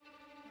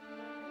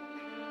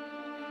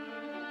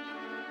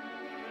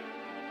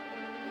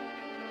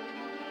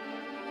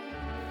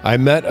I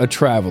met a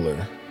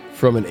traveler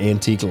from an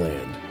antique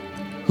land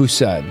who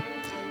said,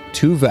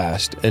 2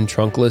 vast and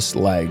trunkless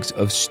legs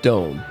of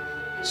stone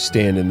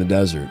stand in the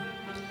desert.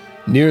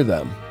 Near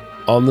them,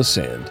 on the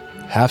sand,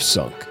 half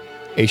sunk,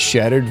 a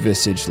shattered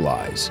visage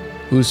lies,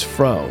 whose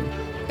frown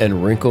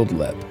and wrinkled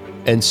lip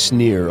and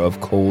sneer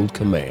of cold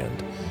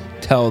command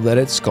tell that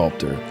its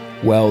sculptor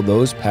well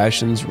those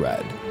passions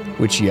read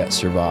which yet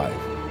survive.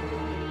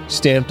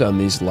 Stamped on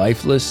these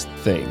lifeless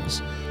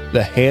things,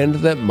 the hand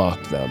that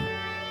mocked them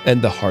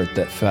and the heart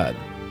that fed.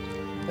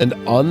 And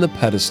on the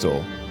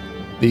pedestal,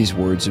 these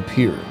words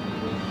appear: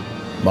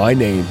 My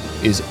name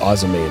is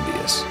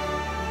Ozymandias,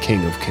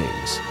 King of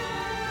Kings.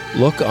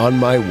 Look on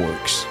my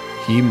works,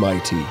 he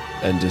mighty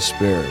and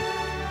despaired.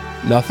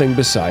 Nothing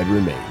beside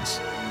remains.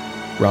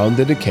 Round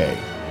the decay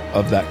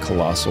of that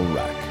colossal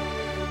wreck,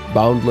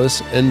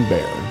 boundless and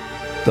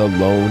bare, the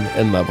lone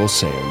and level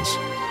sands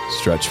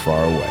stretch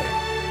far away.